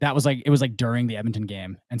that was like, it was like during the Edmonton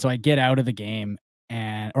game. And so I get out of the game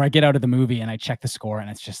or I get out of the movie and I check the score and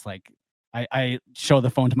it's just like, I show the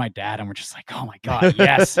phone to my dad and we're just like, oh my God,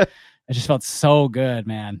 yes. It just felt so good,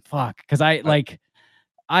 man. Fuck. Cause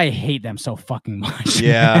I hate them so fucking much.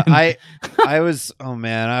 Yeah. Man. I was, oh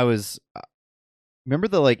man, remember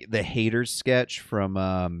the haters sketch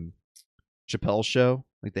from Chappelle's show,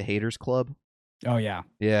 like the haters club. Oh yeah.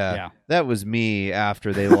 Yeah. That was me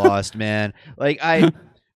after they lost, man. Like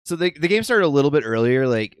so the game started a little bit earlier.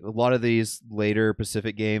 Like a lot of these later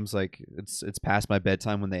Pacific games, like it's past my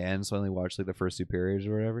bedtime when they end, so I only watch like the first 2 periods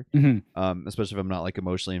or whatever. Especially if I'm not like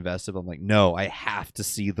emotionally invested. I'm like, no, I have to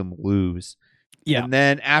see them lose. Yeah. And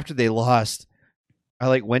then after they lost, I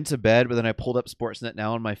like went to bed, but then I pulled up Sportsnet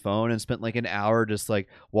Now on my phone and spent like an hour just like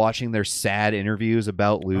watching their sad interviews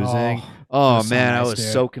about losing. Oh man, I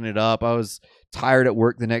was soaking it up. I was tired at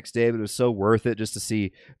work the next day, but it was so worth it just to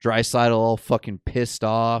see Draisaitl all fucking pissed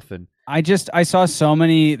off. And I saw so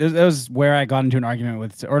many. That was where I got into an argument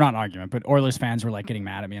with, or not an argument, but Oilers fans were like getting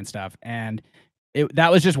mad at me and stuff. And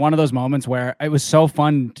that was just one of those moments where it was so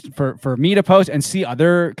fun for me to post and see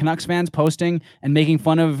other Canucks fans posting and making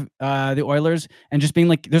fun of the Oilers and just being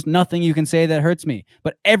like, there's nothing you can say that hurts me,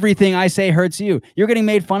 but everything I say hurts you. You're getting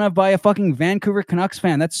made fun of by a fucking Vancouver Canucks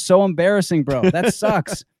fan. That's so embarrassing, bro. That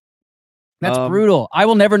sucks. That's brutal. I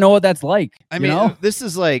will never know what that's like. I mean, this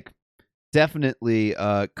is like definitely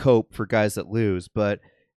cope for guys that lose, but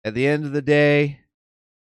at the end of the day,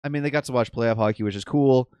 I mean, they got to watch playoff hockey, which is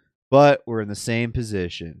cool. But we're in the same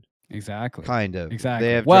position. Exactly. Kind of. Exactly.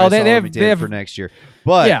 They have for next year.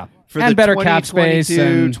 But yeah, for and the better cap space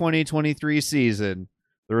 2022-2023 season,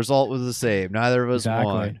 the result was the same. Neither of us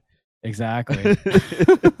won. Exactly.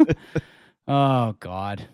 Oh God.